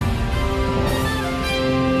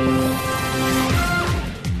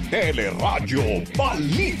Radyo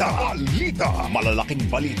Balita. Malalaking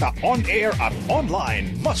balita on air at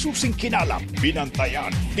online. Masusing kinalap,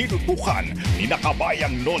 binantayan, tinutukan ni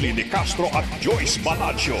nakabayang Noli de Castro at Joyce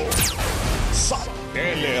Balancio. Sa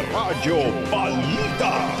Radyo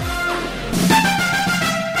Balita.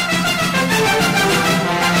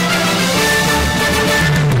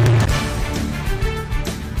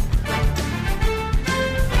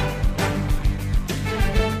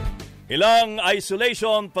 Ilang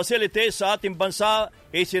isolation facilities sa ating bansa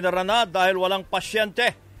isinara na dahil walang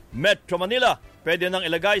pasyente. Metro Manila pwede nang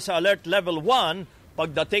ilagay sa Alert Level 1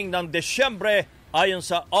 pagdating ng Desyembre ayon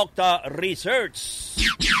sa Octa Research.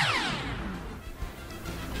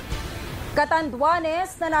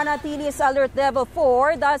 Catanduanes nananatili sa Alert Level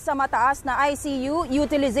 4 dahil sa mataas na ICU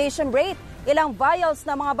utilization rate. Ilang vials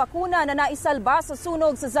na mga bakuna na naisalba sa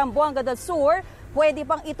sunog sa Zamboanga del Sur pwede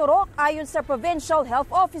pang iturok ayon sa Provincial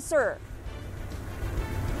Health Officer.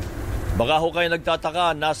 Baka ho kayo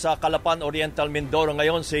nagtataka, nasa Calapan, Oriental Mindoro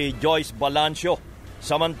ngayon si Joyce Balancio.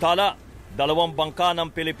 Samantala, 2 bangka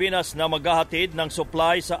ng Pilipinas na maghahatid ng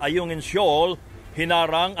supply sa Ayungin Shoal,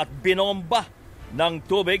 hinarang at binomba ng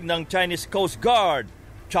tubig ng Chinese Coast Guard.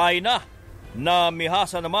 China na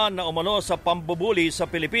mihasa naman na umano sa pambubuli sa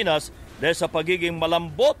Pilipinas dahil sa pagiging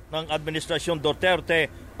malambot ng Administrasyon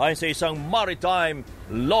Duterte ayon sa isang maritime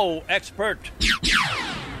law expert.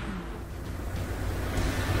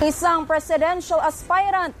 Isang presidential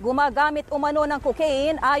aspirant gumagamit umano ng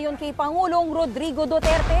cocaine ayon kay Pangulong Rodrigo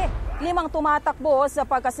Duterte. 5 tumatakbo sa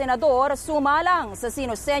pagkasenador sumalang sa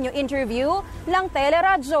sinusenyo interview ng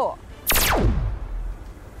Teleradyo.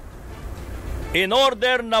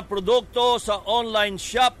 In-order na produkto sa online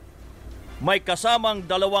shop, may kasamang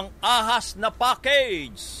 2 ahas na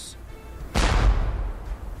package.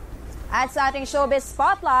 At sa ating showbiz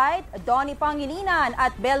spotlight, Donnie Pangilinan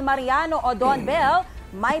at Bel Mariano o Don Bel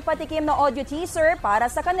may patikim na audio teaser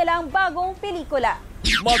para sa kanilang bagong pelikula.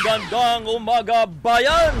 Magandang umaga,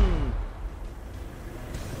 bayan!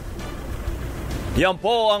 Yan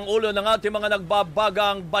po ang ulo ng ating mga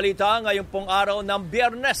nagbabagang balita ngayong pong araw ng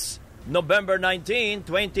Biyernes, November 19,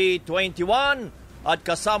 2021. At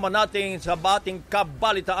kasama natin sa bating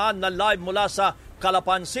kabalitaan na live mula sa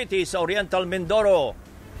Calapan City sa Oriental Mindoro.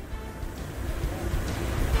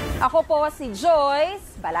 Ako po si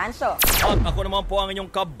Joyce Balancio. At ako naman po ang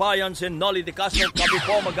inyong kabayan si Noli de Castro. Kami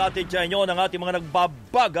po mag-atid sa inyo ng ating mga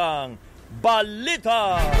nagbabagang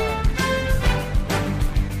balita.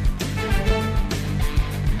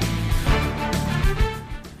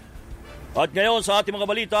 At ngayon sa ating mga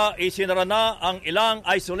balita, isinara na ang ilang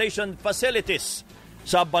isolation facilities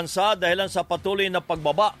sa bansa dahilan sa patuloy na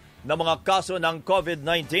pagbaba ng mga kaso ng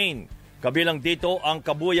COVID-19. Kabilang dito ang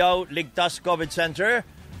Kabuyaw Ligtas COVID Center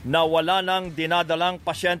na wala nang dinadalang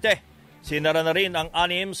pasyente. Sinara na rin ang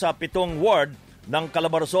 6 sa 7 ward ng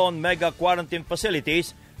Calabarzon Mega Quarantine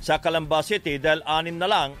Facilities sa Calamba City dahil 6 na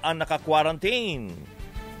lang ang naka-quarantine.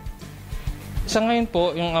 Sa ngayon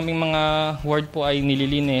po, yung aming mga ward po ay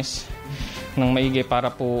nililinis ng maigi para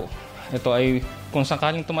po ito ay kung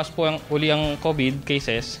sakaling tumas po ang uli ang COVID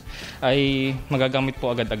cases ay magagamit po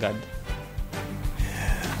agad-agad.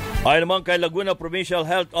 Ayon naman kay Laguna Provincial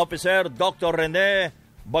Health Officer Dr. Rene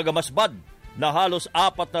Bagamasbad na halos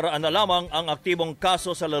 400 na lamang ang aktibong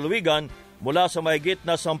kaso sa lalawigan mula sa mahigit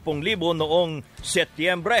na 10,000 noong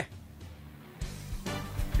Setyembre.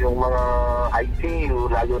 Yung mga ICU,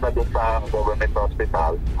 lalo na doon sa government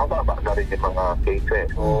hospital, mababa na rin yung mga cases.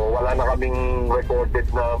 So, wala na kaming recorded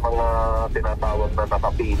na mga tinatawag na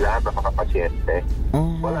nakapila na mga pasyente.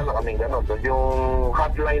 Wala na kaming gano'n. So, yung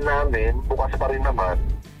hotline namin, bukas pa rin naman.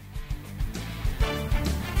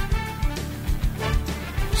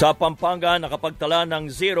 Sa Pampanga, nakapagtala ng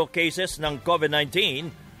 0 cases ng COVID-19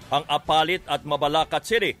 ang Apalit at Mabalacat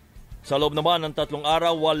City. Sa loob naman ng 3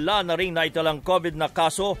 araw, wala na rin naitalang COVID na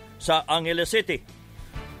kaso sa Angeles City.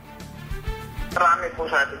 Marami po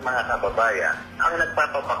sa ating mga kababayan ang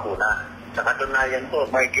nagpapapakuna. Sa katunayan po,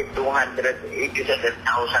 mahigit 287,000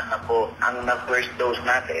 na po ang na-first dose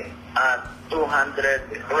natin at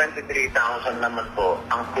 223,000 naman po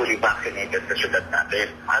ang fully vaccinated sa syudad natin.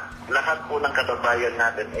 At lahat po ng kababayan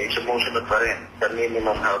natin ay sumusunod pa rin sa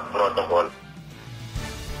minimum health protocol.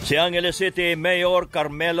 Si Angeles City Mayor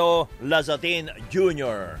Carmelo Lazatin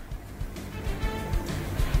Jr.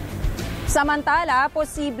 Samantala,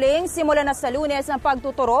 posibleng simula na sa Lunes ang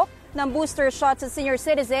pagtuturok ng booster shot sa senior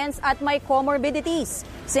citizens at may comorbidities.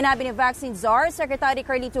 Sinabi ni Vaccine Czar Secretary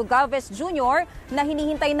Carlito Galvez Jr. na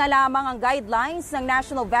hinihintay na lamang ang guidelines ng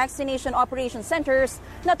National Vaccination Operation Centers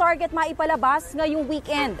na target maipalabas ngayong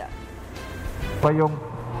weekend. Pa yung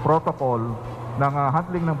protocol ng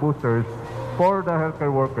handling ng boosters for the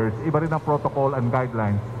healthcare workers, iba rin ang protocol and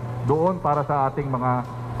guidelines doon para sa ating mga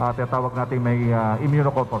tinatawag natin may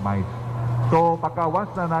immunocompromised. So pagka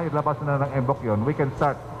once na nailabas na ng MBOC yun, we can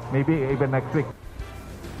start maybe even next week.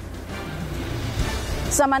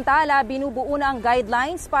 Samantala, binubuo na ang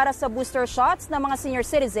guidelines para sa booster shots ng mga senior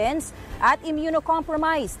citizens at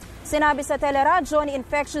immunocompromised. Sinabi sa teleradyo ni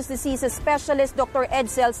Infectious Diseases Specialist Dr.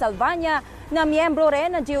 Edsel Salvania na miyembro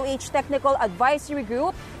rin ng DOH Technical Advisory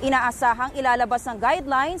Group, inaasahang ilalabas ang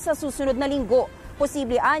guidelines sa susunod na linggo.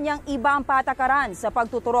 Posible anyang iba ang patakaran sa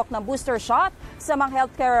pagtuturok ng booster shot sa mga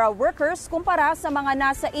healthcare workers kumpara sa mga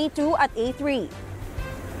nasa A2 at A3.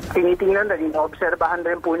 Tinitingnan na rin, obserbahan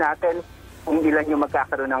rin po natin kung ilan yung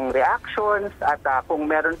magkakaroon ng reactions at kung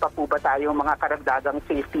meron pa po ba tayong mga karagdagang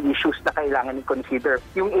safety issues na kailangan i-consider.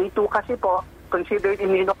 Yung A2 kasi po, considered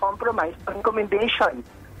immunocompromised, recommendation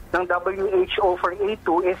ng WHO for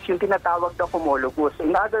A2 is yung tinatawag na homologous.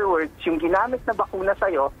 In other words, yung ginamit na bakuna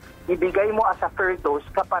sa'yo, ibigay mo as a third dose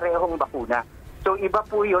kaparehong bakuna. So iba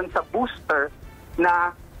po yun sa booster na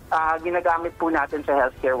ginagamit po natin sa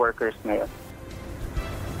healthcare workers ngayon.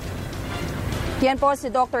 Yan po si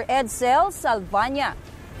Dr. Edsel Salvania.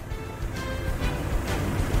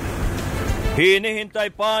 Hinihintay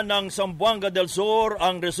pa ng Zamboanga del Sur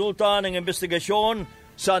ang resulta ng investigasyon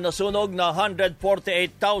sa nasunog na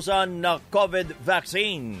 148,000 na COVID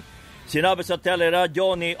vaccine. Sinabi sa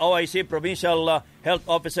teleradyo ni OIC Provincial Health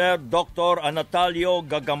Officer Dr. Anatalio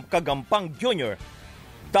Kagampang Jr.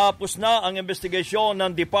 Tapos na ang investigasyon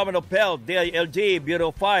ng Department of Health, DILG, Bureau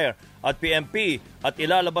of Fire at PMP at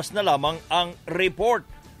ilalabas na lamang ang report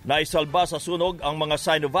na isalba sa sunog ang mga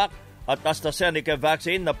Sinovac at AstraZeneca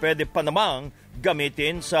vaccine na pwede pa namang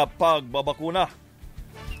gamitin sa pagbabakuna.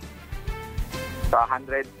 Sa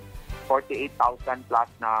 148,000 plus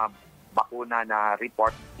na bakuna na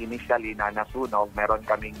report initially na nasunog, meron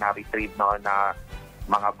kaming na-retrieve noon na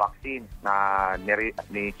mga vaccines na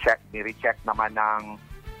ni-recheck naman ng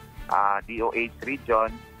DOH region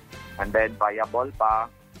and then viable pa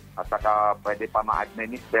at saka pwede pa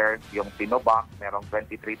ma-administer yung Sinovac, merong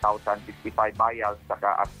 23,065 vials,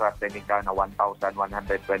 saka AstraZeneca na 1,125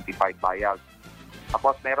 vials.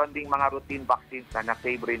 Tapos meron ding mga routine vaccines na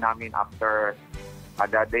na-save rin namin after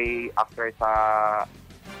the day after sa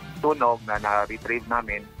tunog na na-retrieve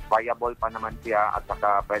namin, viable pa naman siya at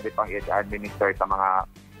saka pwede pang i-administer sa mga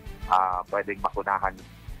pwedeng makunahan.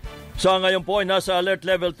 Sa ngayon po ay nasa alert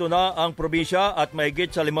level 2 na ang probinsya at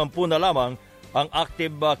mahigit sa 50 na lamang ang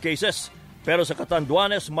active cases. Pero sa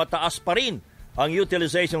Catanduanes, mataas pa rin ang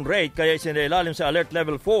utilization rate kaya isinailalim sa alert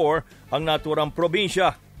level 4 ang naturang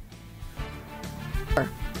probinsya.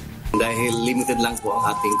 Dahil limited lang po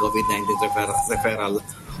ang ating COVID-19 referral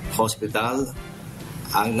hospital,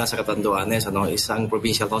 ang nasa Catanduanes, isang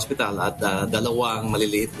provincial hospital at dalawang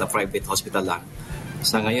maliliit na private hospital lang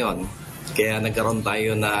sa ngayon. Kaya nagkaroon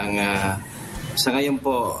tayo ng sa ngayon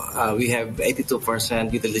po, we have 82%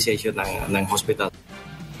 utilization ng hospital.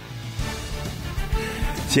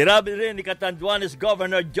 Sinabi rin ni Catanduanes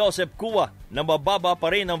Governor Joseph Cua na mababa pa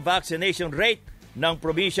rin ang vaccination rate ng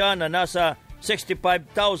probinsya na nasa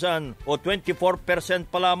 65,000 o 24%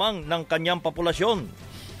 pa lamang ng kanyang populasyon.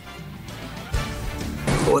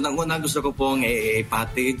 Unang-una gusto ko pong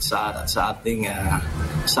ipahatid sa ating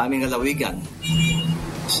sa aming lalawigan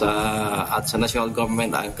at sa national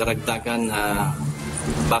government ang karagdagan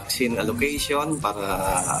vaccine allocation para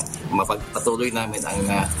mapagpatuloy namin ang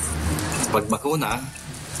pagbakuna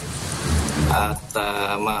at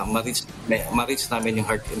ma-reach namin yung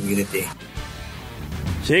herd immunity.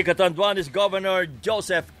 Si Catanduanes Governor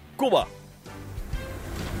Joseph Cua.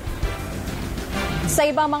 Sa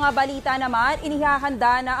ibang mga balita naman,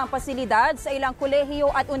 inihahanda na ang pasilidad sa ilang kolehiyo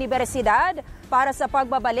at universidad para sa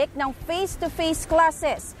pagbabalik ng face-to-face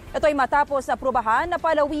classes. Ito ay matapos aprubahan na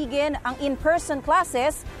palawigin ang in-person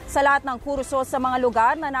classes sa lahat ng kurso sa mga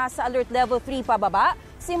lugar na nasa Alert Level 3 pababa.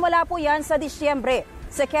 Simula po yan sa Disyembre.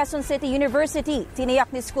 Sa Quezon City University,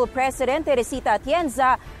 tiniyak ni School President Teresita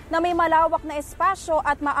Atienza na may malawak na espasyo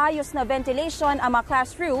at maayos na ventilation ang mga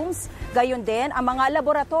classrooms, gayon din ang mga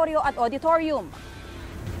laboratorio at auditorium.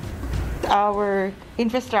 Our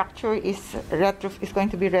infrastructure is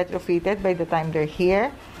going to be retrofitted by the time they're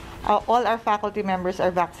here. All our faculty members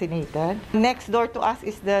are vaccinated. Next door to us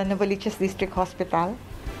is the Novaliches District Hospital.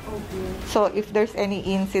 Okay. So if there's any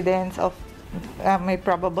incidents of may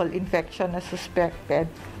probable infection na suspected,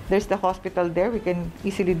 there's the hospital there. We can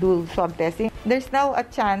easily do swab testing. There's now a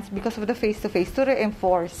chance because of the face-to-face to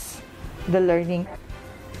reinforce the learning.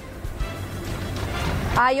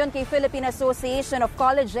 Ayon kay Philippine Association of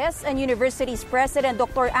Colleges and Universities President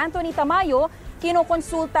Dr. Anthony Tamayo,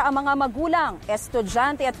 kinukonsulta ang mga magulang,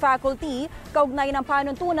 estudyante at faculty kaugnay ng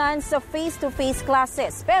panuntunan sa face-to-face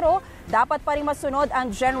classes. Pero dapat pa rin masunod ang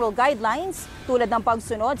general guidelines tulad ng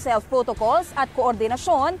pagsunod sa health protocols at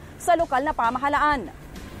koordinasyon sa lokal na pamahalaan.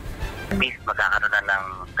 Magkakaroon na ng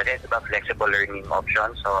flexible learning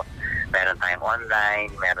options. So, meron tayong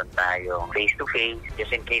online, meron tayong face-to-face.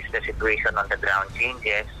 Just in case the situation on the ground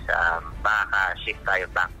changes, makaka-shift tayo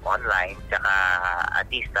back online. Tsaka at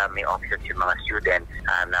least may options yung mga students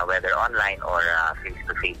na whether online or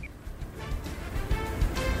face-to-face.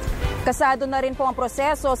 Kasado na rin po ang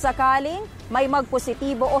proseso sakaling may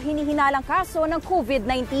magpositibo o hinihinalang kaso ng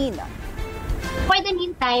COVID-19. For the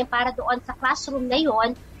meantime, para doon sa classroom na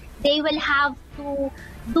yon, they will have to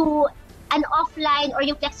do an offline or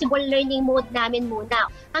yung flexible learning mode namin muna.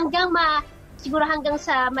 Hanggang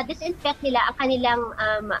sa ma-disinfect nila ang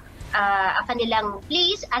kanilang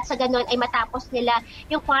place at sa ganon ay matapos nila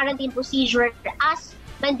yung quarantine procedure as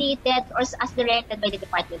mandated or as directed by the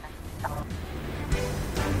Department of Health.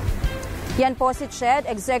 Yan po si CHED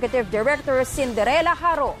Executive Director Cinderella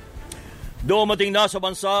Haro. Dumating na sa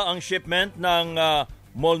bansa ang shipment ng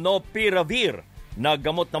Molnupiravir na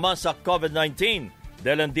gamot naman sa COVID-19.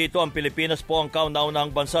 Dahil dito ang Pilipinas po ang kauna-unahang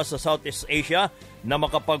bansa sa Southeast Asia na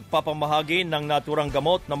makapagpapamahagi ng naturang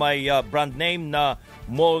gamot na may brand name na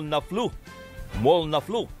Molnuflu.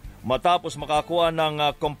 Matapos makakuha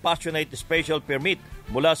ng Compassionate Special Permit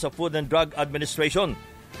mula sa Food and Drug Administration.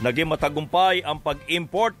 Naging matagumpay ang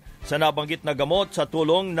pag-import sa nabanggit na gamot sa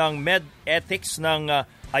tulong ng MedEthics ng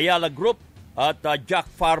Ayala Group at Jack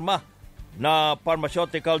Pharma na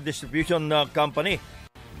pharmaceutical distribution company.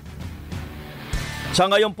 Sa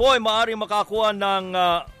ngayon po ay maaaring makakuha ng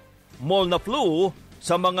Molnuflu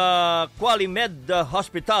sa mga QualiMed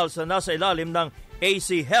hospitals na nasa ilalim ng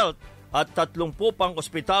AC Health at 30 pang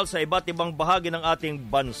ospital sa iba't ibang bahagi ng ating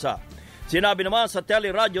bansa. Sinabi naman sa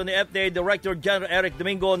teleradyo ni FDA Director General Eric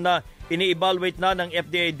Domingo na ini-evaluate na ng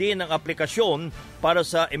FDA din ang aplikasyon para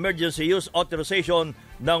sa emergency use authorization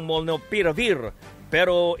ng Molnupiravir.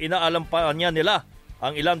 Pero inaalam pa niya nila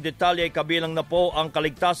ang ilang detalye ay kabilang na po ang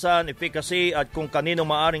kaligtasan, efficacy at kung kanino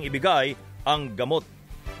maaring ibigay ang gamot.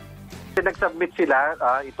 Nag-submit sila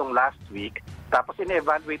itong last week, tapos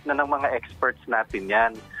ine-evaluate na ng mga experts natin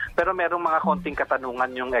yan. Pero merong mga konting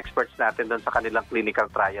katanungan yung experts natin doon sa kanilang clinical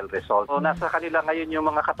trial results. So nasa kanila ngayon yung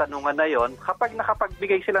mga katanungan na yon. Kapag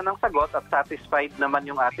nakapagbigay sila ng sagot at satisfied naman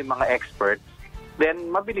yung ating mga experts, then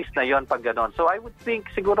mabilis na yon pag ganon. So I would think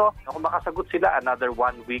siguro kung makasagot sila another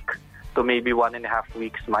 1 week to maybe 1.5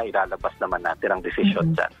 weeks, mailalabas naman natin ang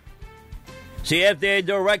decision dyan. Si FDA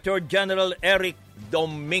Director General Eric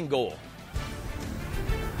Domingo.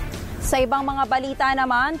 Sa ibang mga balita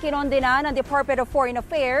naman, kinondena ng Department of Foreign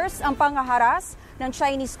Affairs ang panghaharas ng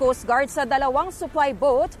Chinese Coast Guard sa 2 supply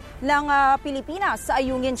boat ng Pilipinas sa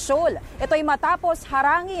Ayungin Shoal. Ito ay matapos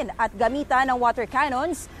harangin at gamitan ng water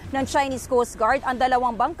cannons ng Chinese Coast Guard ang 2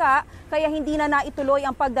 bangka, kaya hindi na naituloy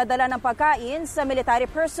ang pagdadala ng pagkain sa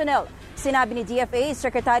military personnel. Sinabi ni DFA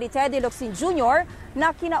Secretary Teddy Locsin Jr.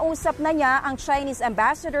 na kinausap na niya ang Chinese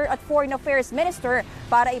Ambassador at Foreign Affairs Minister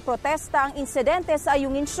para iprotesta ang insidente sa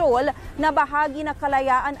Ayungin Shoal na bahagi ng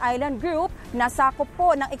Kalayaan Island Group na sakop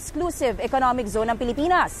po ng Exclusive Economic Zone ng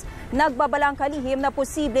Pilipinas. Nagbabalang kalihim na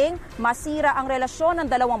posibleng masira ang relasyon ng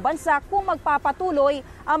 2 bansa kung magpapatuloy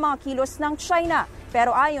ang mga kilos ng China.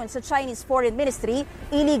 Pero ayon sa Chinese Foreign Ministry,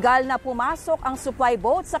 illegal na pumasok ang supply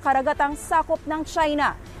boat sa karagatang sakop ng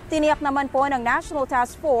China. Tiniyak naman po ng National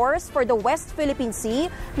Task Force for the West Philippine Sea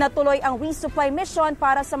na tuloy ang resupply mission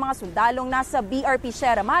para sa mga sundalong nasa BRP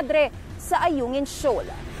Sierra Madre sa Ayungin Shoal.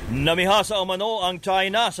 Namihasa umano ang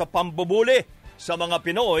China sa pambubuli sa mga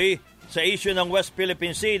Pinoy sa issue ng West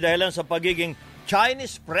Philippine Sea dahilan sa pagiging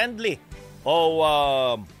Chinese-friendly o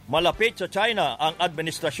malapit sa China ang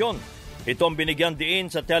administrasyon. Ito ang binigyan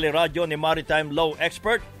diin sa teleradyo ni Maritime Law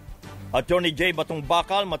Expert Attorney J. Batong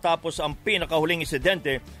Bakal matapos ang pinakahuling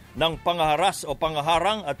insidente ng panghaharas o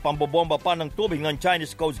panghaharang at pambobomba pa ng tubig ng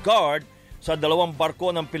Chinese Coast Guard sa 2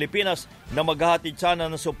 barko ng Pilipinas na maghahatid sana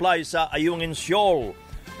ng supply sa Ayungin Shoal.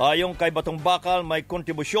 Ayon kay Batong Bakal, may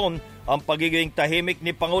kontribusyon ang pagiging tahimik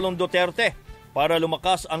ni Pangulong Duterte para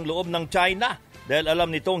lumakas ang loob ng China dahil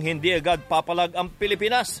alam nitong hindi agad papalag ang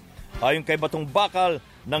Pilipinas. Ayon kay Batong Bakal,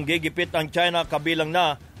 nanggigipit ang China kabilang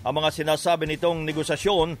na ang mga sinasabi nitong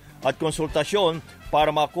negosasyon at konsultasyon para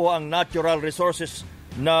makuha ang natural resources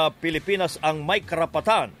na Pilipinas ang may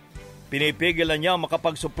karapatan. Pinipigilan niya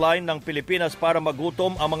makapag-supply ng Pilipinas para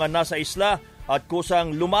magutom ang mga nasa isla at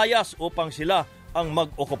kusang lumayas upang sila ang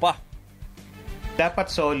mag-okupa.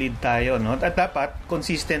 Dapat solid tayo, no? At dapat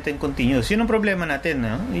consistent and continuous. Yun ang problema natin,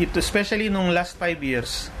 no? Especially nung last 5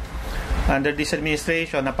 years. under this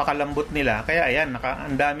administration, napakalambot nila. Kaya ayan,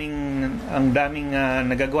 ang daming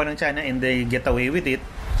nagagawa ng China and they get away with it.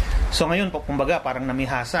 So ngayon, kumbaga, parang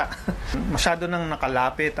namihasa. Masyado nang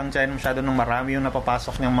nakalapit ang China, masyado nang marami yung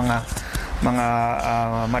napapasok ng mga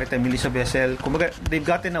maritime militia vessel. Kumbaga, they've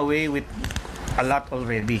gotten away with a lot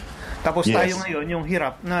already. Tapos tayo ngayon, yung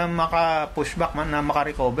hirap na maka-pushback, na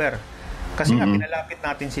maka-recover. Kasi nga, pinalapit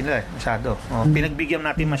natin sila masyado. Pinagbigyan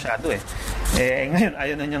natin masyado ngayon,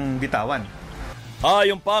 ayaw na niyang bitawan.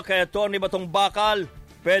 Ayon pa kay Atty. Batong Bakal,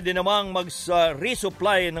 pwede namang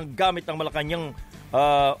mag-resupply ng gamit ng Malacanang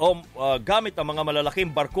gamit ang mga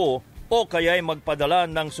malalaking barko o kaya ay magpadala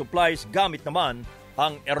ng supplies gamit naman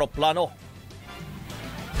ang eroplano.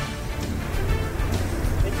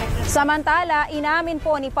 Samantala, inamin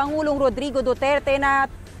po ni Pangulong Rodrigo Duterte na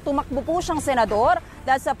tumakbo po siyang senador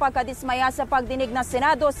dahil sa pagkadismaya sa pagdinig ng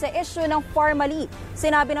Senado sa issue ng Pharmaly.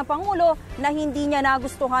 Sinabi ng Pangulo na hindi niya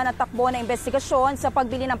nagustuhan ang takbo na investigasyon sa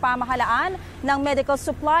pagbili ng pamahalaan ng medical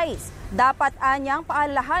supplies. Dapat anyang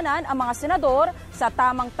paalalahanan ang mga senador sa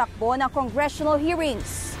tamang takbo ng congressional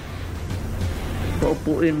hearings.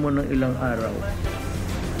 Paupuin mo ng ilang araw,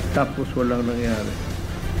 tapos walang nangyari.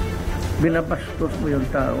 Binabastos mo yung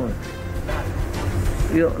tao.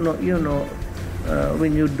 You know,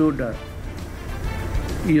 when you do that,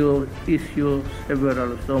 you issue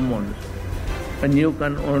several summons and you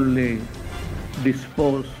can only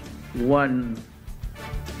dispose one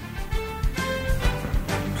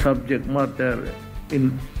subject matter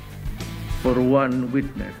for one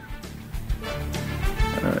witness.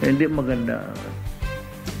 Hindi maganda.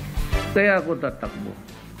 Kaya ako tatakbo.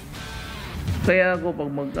 Kaya ako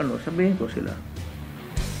pag sabihin ko sila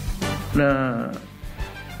na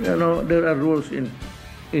there are rules in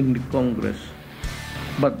the Congress,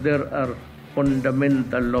 but there are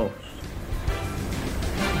fundamental laws.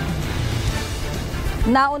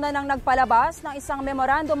 Nauna nang nagpalabas ng isang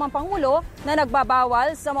memorandum ang Pangulo na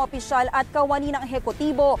nagbabawal sa mga opisyal at kawani ng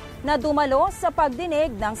ehekutibo na dumalo sa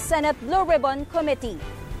pagdinig ng Senate Blue Ribbon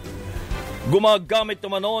Committee. Gumagamit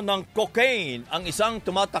umano ng cocaine ang isang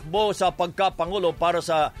tumatakbo sa pagkapangulo para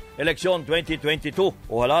sa eleksyon 2022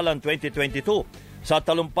 o halalan 2022. Sa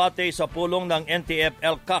talumpati sa pulong ng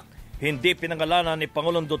NTF-ELCAC, hindi pinangalanan ni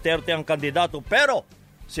Pangulong Duterte ang kandidato pero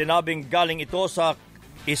sinabing galing ito sa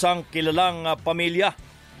isang kilalang pamilya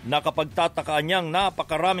na kapagtatakaan niyang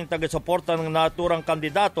napakaraming taga-suporta ng naturang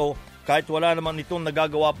kandidato kahit wala naman itong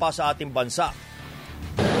nagagawa pa sa ating bansa.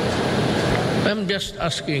 I'm just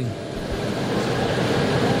asking,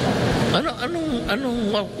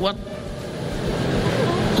 what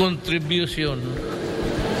contribution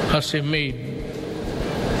has he made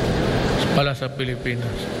para sa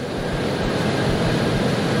Pilipinas?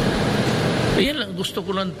 Yan lang, gusto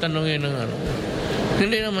ko lang tanongin ng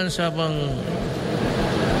Hindi naman sabang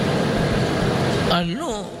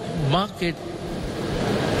bakit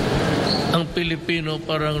ang Pilipino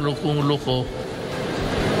parang lukong-luko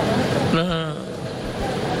na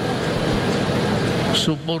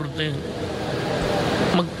supporting.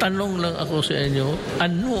 Magtanong lang ako sa inyo,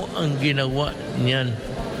 ano ang ginawa niyan?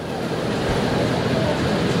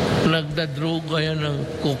 Nagdadroga yan ng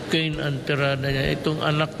cocaine ang tirada niya. Itong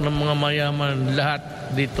anak ng mga mayaman, lahat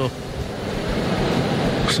dito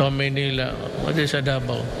sa Manila, o sa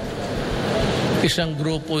Davao. Isang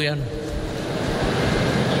grupo yan.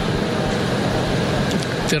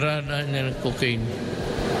 Tirada niya ng cocaine.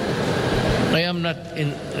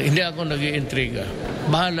 Hindi ako nag-iintriga.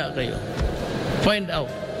 Bahala kayo. Find out.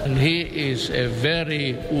 And he is a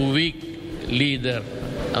very weak leader,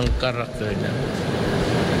 ang karakter niya.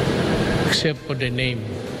 Except for the name.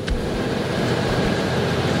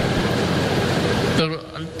 Pero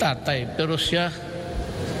ang tatay, pero siya,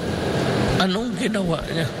 anong ginawa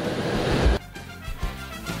niya?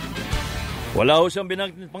 Wala ho siyang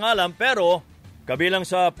binanggit pangalan pero kabilang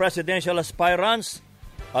sa presidential aspirants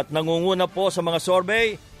at nangunguna po sa mga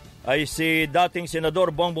survey ay si dating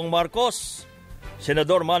Senador Bongbong Marcos,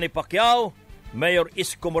 Senador Manny Pacquiao, Mayor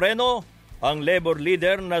Isko Moreno, ang labor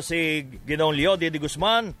leader na si Ginoong Leody de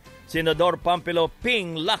Guzman, Senador Pampilo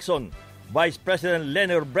Ping Lacson, Vice President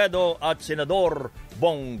Leni Robredo at Senador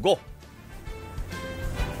Bongo.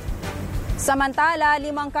 Samantala,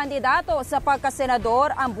 5 kandidato sa pagkasenador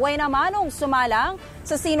ang buena manong sumalang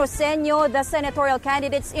sa Sinosenyo The Senatorial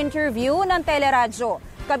Candidates Interview ng Teleradyo.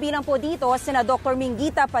 Kabilang po dito sina Dr.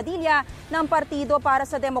 Mingita Padilla ng Partido para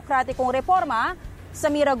sa Demokratikong Reforma,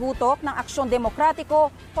 Samira Gutok ng Aksyon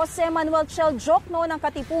Demokratiko, Jose Manuel Chel Jokno ng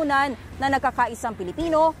Katipunan na Nagkakaisang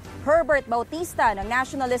Pilipino, Herbert Bautista ng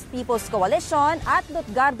Nationalist People's Coalition at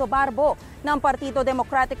Lutgardo Barbo ng Partido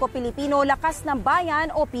Demokratiko Pilipino Lakas ng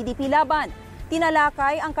Bayan o PDP Laban.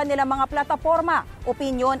 tinalakay ang kanilang mga plataforma,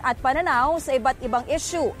 opinyon at pananaw sa iba't ibang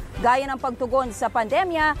issue, gaya ng pagtugon sa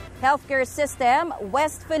pandemya, healthcare system,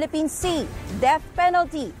 West Philippine Sea, death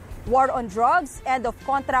penalty, war on drugs, end of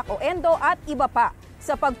contract o ENDO at iba pa.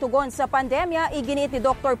 Sa pagtugon sa pandemya, iginit ni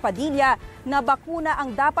Dr. Padilla na bakuna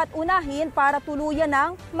ang dapat unahin para tuluyan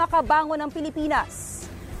ng makabangon ng Pilipinas.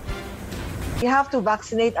 We have to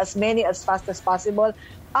vaccinate as many as fast as possible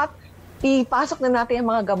at ipasok na natin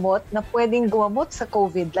ang mga gamot na pwedeng gumamot sa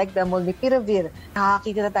COVID like the molnupiravir.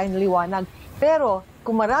 Nakakita na tayo ng liwanag. Pero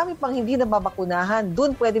kung marami pang hindi na mabakunahan,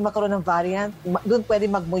 doon pwede magkaroon ng variant, doon pwede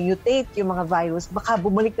mag-mutate yung mga virus, baka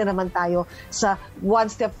bumalik na naman tayo sa 1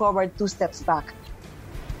 step forward, 2 steps back.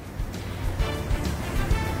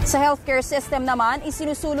 Sa healthcare system naman,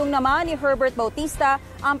 isinusulong naman ni Herbert Bautista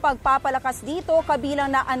ang pagpapalakas dito kabilang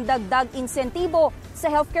na ang dagdag insentibo sa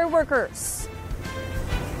healthcare workers.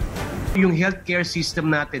 Yung healthcare system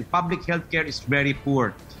natin, public healthcare is very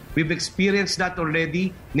poor. We've experienced that already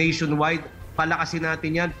nationwide. Palakasin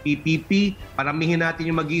natin yan, PPP, paramihin natin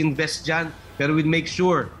yung mag-i-invest dyan, pero we'll make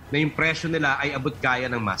sure na yung presyo nila ay abot kaya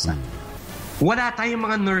ng masa. Wala tayong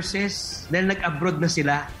mga nurses dahil nag-abroad na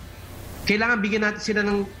sila. Kailangan bigyan natin sila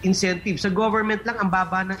ng incentive. Sa government lang, ang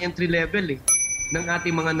baba ng entry level ng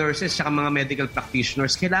ating mga nurses at mga medical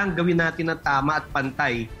practitioners. Kailangan gawin natin ng tama at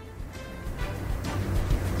pantay.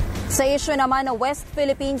 Sa isyu naman ng West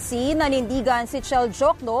Philippine Sea, nanindigan si Chel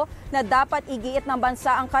Jokno na dapat igiit ng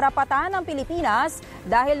bansa ang karapatan ng Pilipinas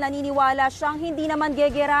dahil naniniwala siyang hindi naman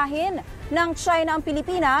gegerahin ng China ang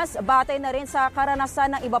Pilipinas, batay na rin sa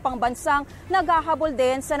karanasan ng iba pang bansang naghahabol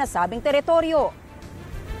din sa nasabing teritoryo.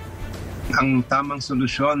 Ang tamang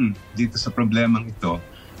solusyon dito sa problemang ito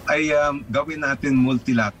ay gawin natin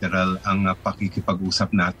multilateral ang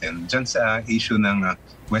pakikipag-usap natin dyan sa issue ng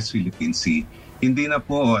West Philippine Sea. Hindi na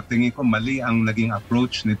po, tingin ko mali ang naging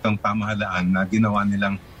approach nitong pamahalaan na ginawa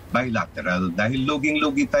nilang bilateral. Dahil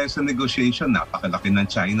luging-lugi tayo sa negotiation, napakalaki ng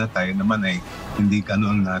China, tayo naman ay hindi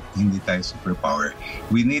ganun at hindi tayo superpower.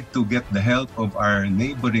 We need to get the help of our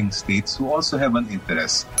neighboring states who also have an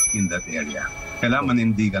interest in that area. Kailangan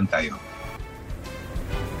manindigan tayo.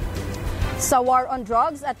 Sa war on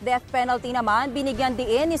drugs at death penalty naman, binigyan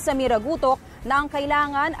diin ni Samira Gutok na ang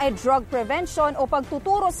kailangan ay drug prevention o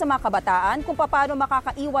pagtuturo sa mga kabataan kung paano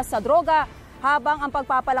makakaiwas sa droga, habang ang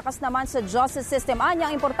pagpapalakas naman sa justice system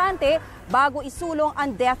anyang importante bago isulong ang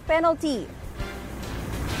death penalty.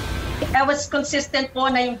 I was consistent po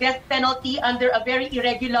na yung death penalty under a very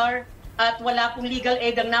irregular at wala pong legal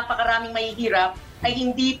aid ang napakaraming mahihirap ay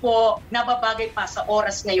hindi po nababagay pa sa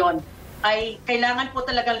oras ngayon. Ay kailangan po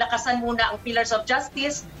talagang lakasan muna ang pillars of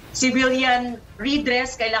justice, civilian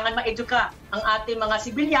redress, kailangan ma-educa ang ating mga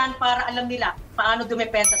civilian para alam nila paano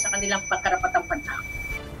dumepensa sa kanilang pagkarapatang pantao.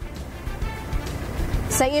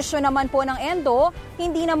 Sa isyu naman po ng ENDO,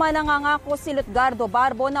 hindi naman nangangako si Lutgardo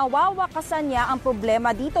Barbo na wawakasan niya ang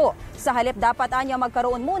problema dito. Sa halip dapat anya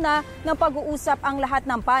magkaroon muna ng pag-uusap ang lahat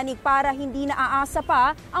ng panig para hindi naaasa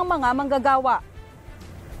pa ang mga manggagawa.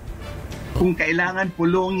 Kung kailangan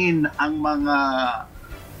pulungin ang mga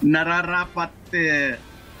nararapat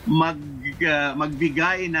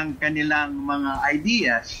magbigay ng kanilang mga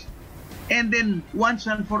ideas, and then once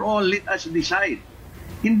and for all, let us decide.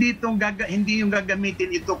 Hindi yung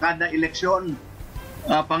gagamitin ito kada eleksyon.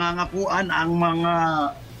 Pangangakuan ang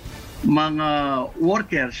mga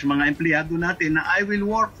workers, mga empleyado natin na I will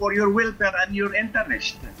work for your welfare and your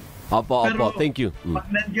interest. Opo, thank you. Pag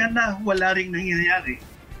nandiyan na, wala ring nangyayari.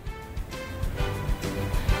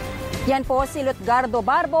 Yan po si Lutgardo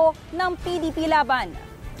Barbo ng PDP Laban.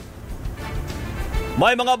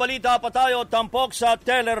 May mga balita pa tayo, tampok sa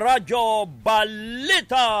Teleradyo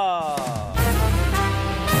Balita.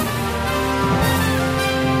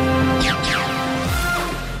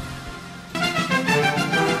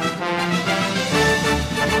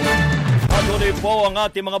 Patuloy po ang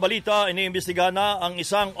ating mga balita. Iniimbestigahan na ang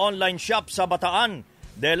isang online shop sa Bataan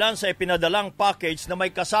dahil sa ipinadalang package na may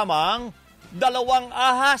kasamang 2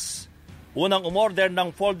 ahas. Unang umorder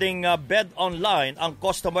ng folding bed online ang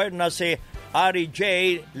customer na si Ari J.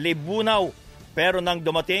 Libunaw. Pero nang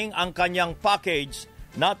dumating ang kanyang package,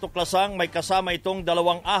 natuklasang may kasama itong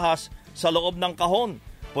 2 ahas sa loob ng kahon.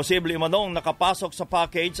 Posible manong nakapasok sa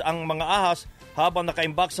package ang mga ahas habang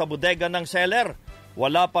nakaimbak sa bodega ng seller.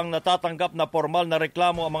 Wala pang natatanggap na formal na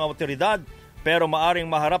reklamo ang mga otoridad, pero maaring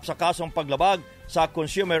maharap sa kasong paglabag sa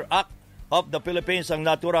Consumer Act of the Philippines ang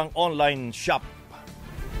naturang online shop.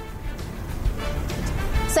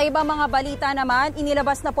 Sa ibang mga balita naman,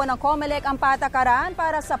 inilabas na po ng COMELEC ang patakaran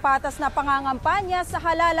para sa patas na pangangampanya sa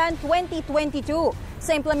halalan 2022.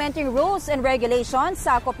 Sa implementing rules and regulations,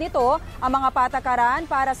 sakop nito ang mga patakaran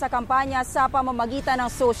para sa kampanya sa pamamagitan ng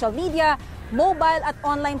social media, mobile at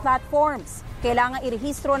online platforms. Kailangan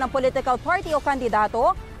irehistro ng political party o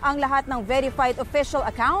kandidato ang lahat ng verified official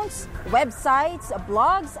accounts, websites,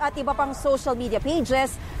 blogs at iba pang social media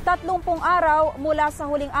pages 30 araw mula sa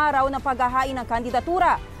huling araw ng paghahain ng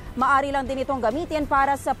kandidatura. Maari lang din itong gamitin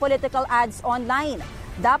para sa political ads online.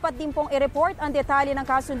 Dapat din pong i-report ang detalye ng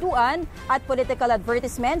kasunduan at political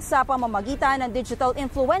advertisements sa pamamagitan ng digital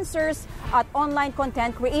influencers at online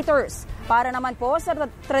content creators. Para naman po sa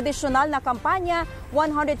tradisyonal na kampanya,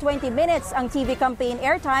 120 minutes ang TV campaign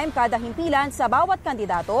airtime kada himpilan sa bawat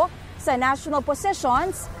kandidato sa national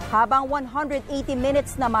positions, habang 180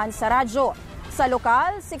 minutes naman sa radyo. Sa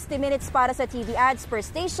lokal, 60 minutes para sa TV ads per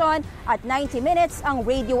station at 90 minutes ang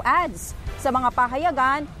radio ads. Sa mga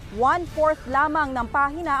pahayagan, 1/4 lamang ng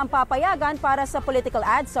pahina ang papayagan para sa political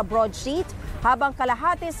ads sa broadsheet, habang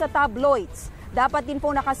kalahati sa tabloids. Dapat din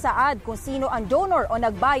pong nakasaad kung sino ang donor o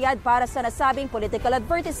nagbayad para sa nasabing political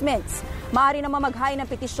advertisements. Maaari naman maghain ng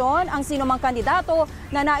petisyon ang sino mang kandidato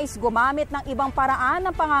na nais gumamit ng ibang paraan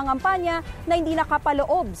ng pangangampanya na hindi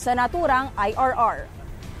nakapaloob sa naturang IRR.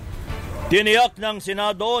 Tiniyak ng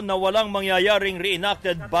Senado na walang mangyayaring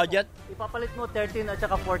reenacted budget. Ipapalit mo 13 at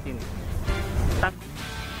saka 14.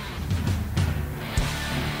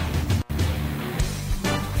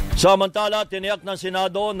 Samantala, tiniyak ng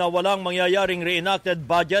Senado na walang mangyayaring reenacted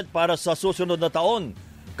budget para sa susunod na taon.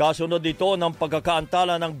 Kasunod dito ng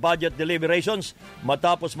pagkakaantala ng budget deliberations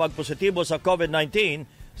matapos magpositibo sa COVID-19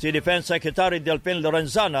 si Defense Secretary Delfin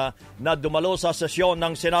Lorenzana na dumalo sa sesyon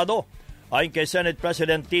ng Senado. Ayon kay Senate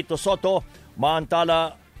President Tito Soto,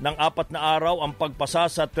 maantala ng 4 na araw ang pagpasa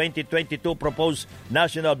sa 2022 proposed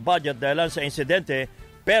national budget dahil sa insidente,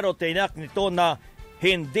 pero tiniyak nito na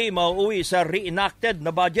hindi mauuwi sa reenacted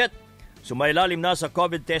na budget. Sumailalim na sa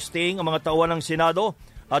COVID testing ang mga tauhan ng Senado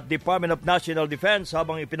at Department of National Defense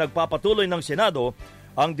habang ipinagpapatuloy ng Senado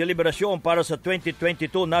ang deliberasyon para sa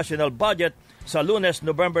 2022 national budget sa Lunes,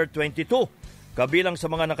 November 22. Kabilang sa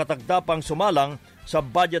mga nakatagdapang sumalang sa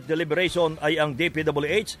budget deliberation ay ang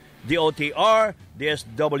DPWH, DOTR,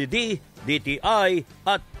 DSWD, DTI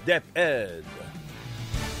at DepEd.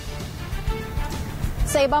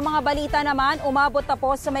 Sa ibang mga balita naman, umabot na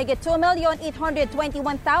po sa mahigit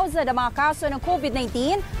 2,821,000 ang mga kaso ng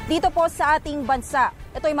COVID-19 dito po sa ating bansa.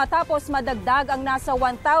 Ito'y matapos madagdag ang nasa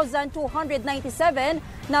 1,297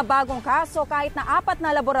 na bagong kaso kahit na 4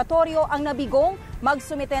 na laboratorio ang nabigong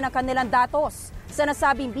magsumite ng kanilang datos. Sa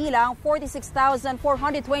nasabing bilang,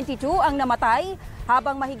 46,422 ang namatay,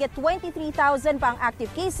 habang mahigit 23,000 pa ang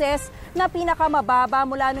active cases na pinakamababa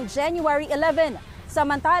mula noong January 11.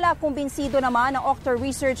 Samantala, kumbinsido naman ang Octa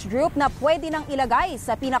Research Group na pwede nang ilagay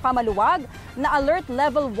sa pinakamaluwag na Alert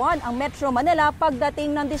Level 1 ang Metro Manila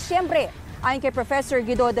pagdating ng Disyembre. Ayon kay Professor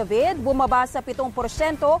Guido David, bumaba sa 7%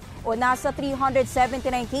 o nasa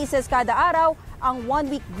 379 cases kada araw ang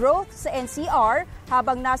 1-week growth sa NCR,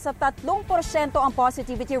 habang nasa 3% ang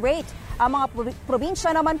positivity rate. Ang mga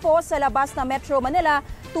probinsya naman po sa labas ng Metro Manila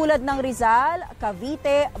tulad ng Rizal,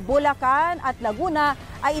 Cavite, Bulacan at Laguna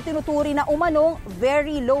ay itinuturi na umanong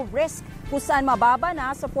very low risk, kung saan mababa na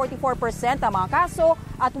sa 44% ang mga kaso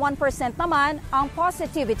at 1% naman ang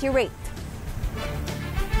positivity rate.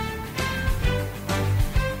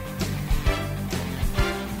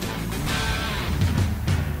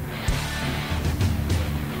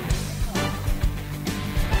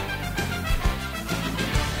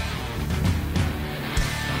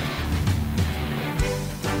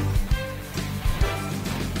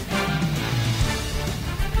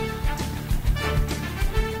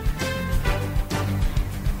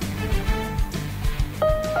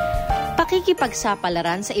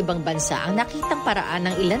 Pakikipagsapalaran sa ibang bansa ang nakitang paraan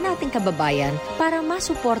ng ilan nating kababayan para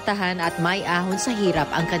masuportahan at maiahon sa hirap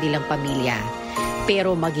ang kanilang pamilya.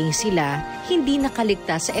 Pero maging sila, hindi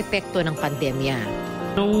nakaligtas sa epekto ng pandemya.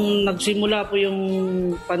 Nung nagsimula po yung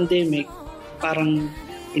pandemic, parang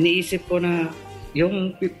iniisip ko na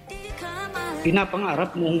yung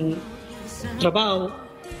pinapangarap mong trabaho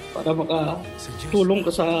para makatulong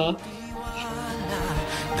ka sa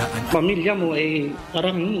pamilya mo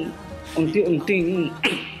parang unti-unting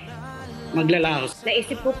maglalaos.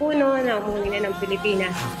 Naisip ko po na umuwi na ng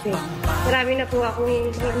Pilipinas. Kasi marami na po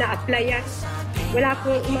akong na-applyan. Wala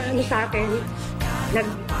pong umaano sa akin,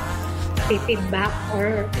 nag-feedback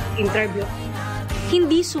or interview.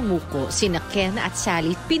 Hindi sumuko sina Ken at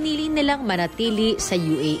Sally, pinili nilang manatili sa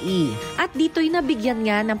UAE. At dito'y nabigyan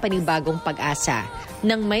nga ng panibagong pag-asa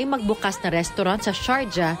nang may magbukas na restaurant sa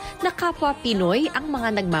Sharjah na kapwa Pinoy ang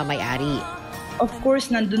mga nagmamay-ari. Of course,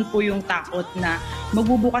 nandun po yung takot na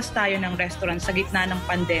magbubukas tayo ng restaurant sa gitna ng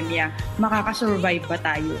pandemya, makakasurvive ba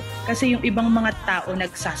tayo? Kasi yung ibang mga tao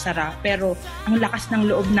nagsasara, pero ang lakas ng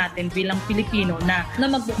loob natin bilang Pilipino na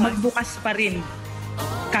magbukas pa rin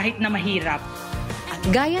kahit na mahirap.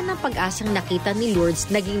 Gaya ng pag-asang nakita ni Lourdes,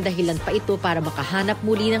 naging dahilan pa ito para makahanap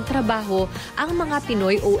muli ng trabaho ang mga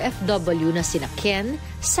Pinoy OFW na sina Ken,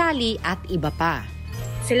 Sally at iba pa.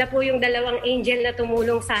 Sila po yung dalawang angel na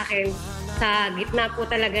tumulong sa akin sa gitna po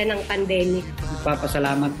talaga ng pandemic.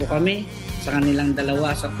 Papasalamat po kami sa kanilang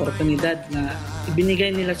dalawa sa oportunidad na ibinigay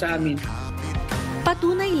nila sa amin.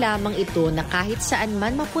 Patunay lamang ito na kahit saan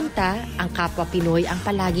man mapunta, ang kapwa Pinoy ang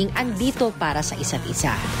palaging andito para sa isa't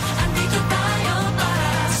isa. Andito tayo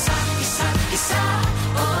para sa isa't isa.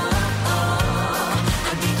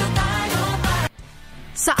 Andito tayo para...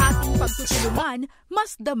 Sa ating pagtutulungan,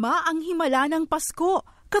 mas dama ang himala ng Pasko.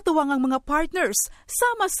 Katuwang ang mga partners,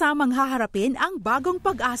 sama-samang haharapin ang bagong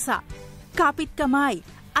pag-asa. Kapit kamay,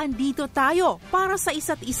 andito tayo para sa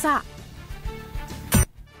isa't isa.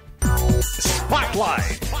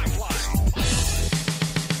 Spotlight!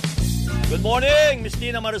 Good morning, Miss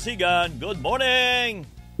Tina Marasigan. Good morning!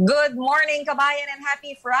 Good morning, kabayan, and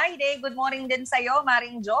happy Friday. Good morning din sa'yo,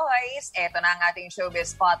 Maring Joyce. Ito na ang ating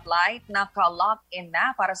showbiz spotlight. Naka-lock in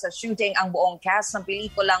na para sa shooting ang buong cast ng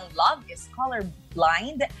pelikulang Love is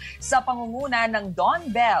Colorblind sa pangunguna ng Don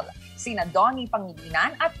Bell, sina Donnie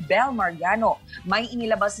Pangilinan at Bel Mariano. May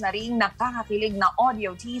inilabas na ring nakakakilig na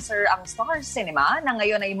audio teaser ang Star Cinema na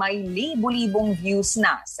ngayon ay may libu-libong views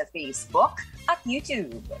na sa Facebook at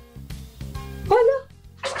YouTube. Hala!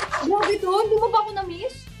 Grabe doon, di mo ba ako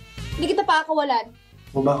na-miss? Hindi kita pa akawalan.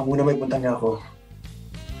 Baka muna may punta niya ako.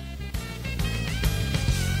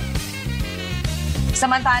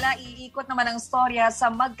 Samantala, iikot naman ang storya sa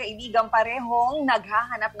magkaibigang parehong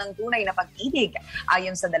naghahanap ng tunay na pag-ibig.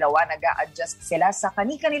 Ayon sa dalawa, nag-a-adjust sila sa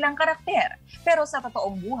kani-kanilang karakter. Pero sa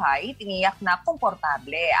totoong buhay, tiniyak na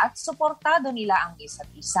komportable at suportado nila ang isa't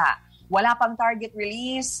isa. Wala pang target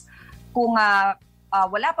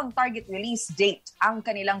release date ang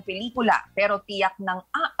kanilang pelikula, pero tiyak ng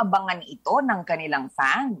aabangan ito ng kanilang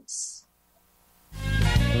fans.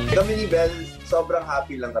 Kami ni Bel, sobrang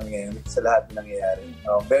happy lang kami ngayon sa lahat ng nangyayari.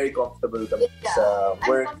 Very comfortable kami sa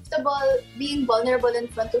work. I'm comfortable being vulnerable in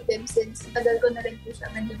front of him since tagal ko na rin po siya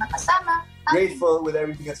medyo nakasama. Grateful with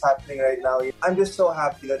everything that's happening right now. I'm just so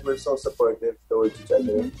happy that we're so supportive towards each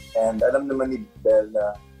other. And alam naman ni Bel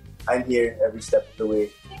na I'm here every step of the way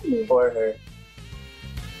for her.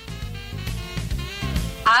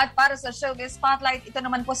 At para sa Showbiz Spotlight, ito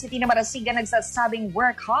naman po si Tina Marasigan nagsasabing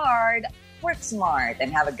work hard, work smart,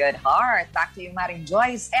 and have a good heart. Back to you, Maring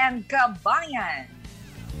Joyce and Kabayan.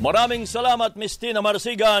 Maraming salamat, Miss Tina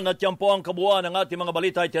Marasigan. At yan po ang kabuuan ng ating mga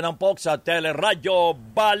balita at tinampok sa Radyo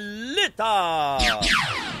Balita.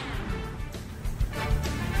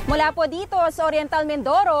 Mula po dito sa Oriental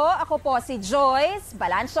Mindoro, ako po si Joyce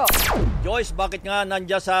Balancio. Joyce, bakit nga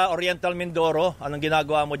nandiyan sa Oriental Mindoro? Anong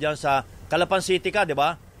ginagawa mo dyan sa Calapan City ka, di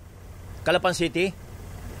ba? Calapan City?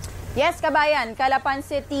 Yes, kabayan. Calapan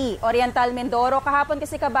City, Oriental Mindoro. Kahapon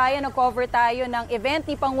kasi, kabayan, nag-cover tayo ng event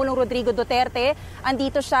ni Pangulong Rodrigo Duterte.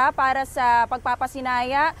 Andito siya para sa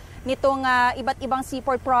pagpapasinaya nitong iba't ibang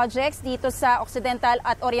seaport projects dito sa Occidental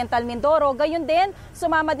at Oriental Mindoro. Gayon din,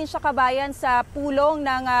 sumama din siya, kabayan, sa pulong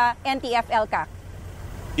ng NTF-ELCAC.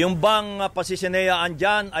 Yung bang pasisinayaan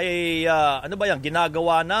dyan ay ano ba yan?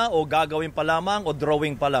 Ginagawa na o gagawin pa lamang o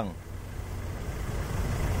drawing pa lang?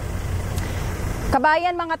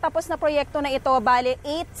 Kabayan, mga tapos na proyekto na ito, bale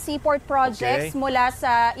 8 seaport projects mula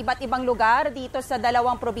sa iba't ibang lugar dito sa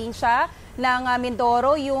dalawang probinsya ng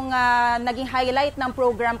Mindoro, yung naging highlight ng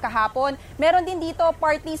program kahapon. Meron din dito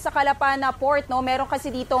partly sa Calapan Port, no? Meron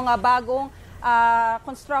kasi dito bagong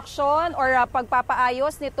construction or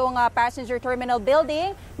pagpapaayos nitong passenger terminal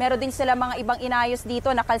building. Meron din sila mga ibang inayos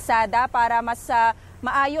dito na kalsada para mas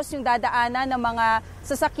maayos yung dadaanan ng mga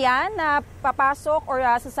sasakyan na papasok or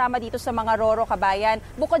sasama dito sa mga Roro, kabayan.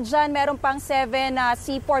 Bukod dyan, meron pang 7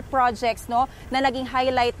 seaport projects, no, na naging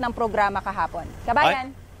highlight ng programa kahapon.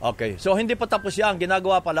 Kabayan? Ay, okay. So hindi pa tapos yan,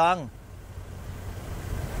 ginagawa pa lang?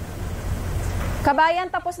 Kabayan,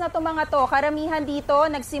 tapos na itong mga to. Karamihan dito,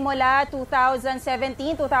 nagsimula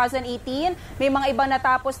 2017, 2018. May mga ibang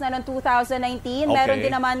natapos na noong 2019. Okay. Meron din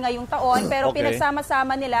naman ngayong taon. Pero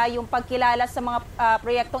pinagsama-sama nila yung pagkilala sa mga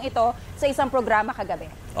proyektong ito sa isang programa kagabi.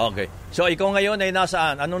 Okay. So ikaw ngayon ay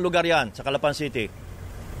nasaan? Anong lugar yan sa Calapan City?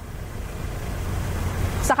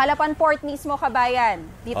 Sa Sa Calapan Port mismo, kabayan.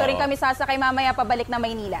 Dito rin kami sasakay mamaya pabalik na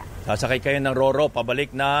Maynila. Sasakay kayo ng Roro,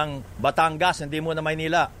 pabalik ng Batangas, hindi muna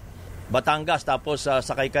Maynila. Batangas, tapos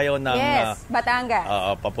sakay kayo ng... Yes, Batangas.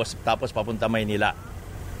 Tapos papunta Maynila.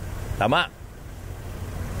 Tama?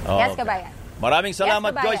 Yes, kabayan. Maraming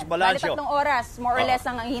salamat, yes, Joyce Balancio. Bali 3 oras, more or less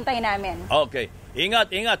ang hintay namin. Okay.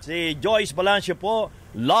 Ingat. Si Joyce Balancio po,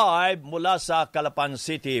 live mula sa Calapan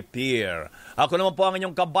City Pier. Ako naman po ang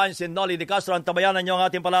inyong kabayan, si Nolly Di Castro. Ang tabayanan niyo ang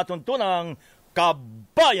ating palatuntunang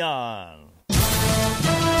Kabayan.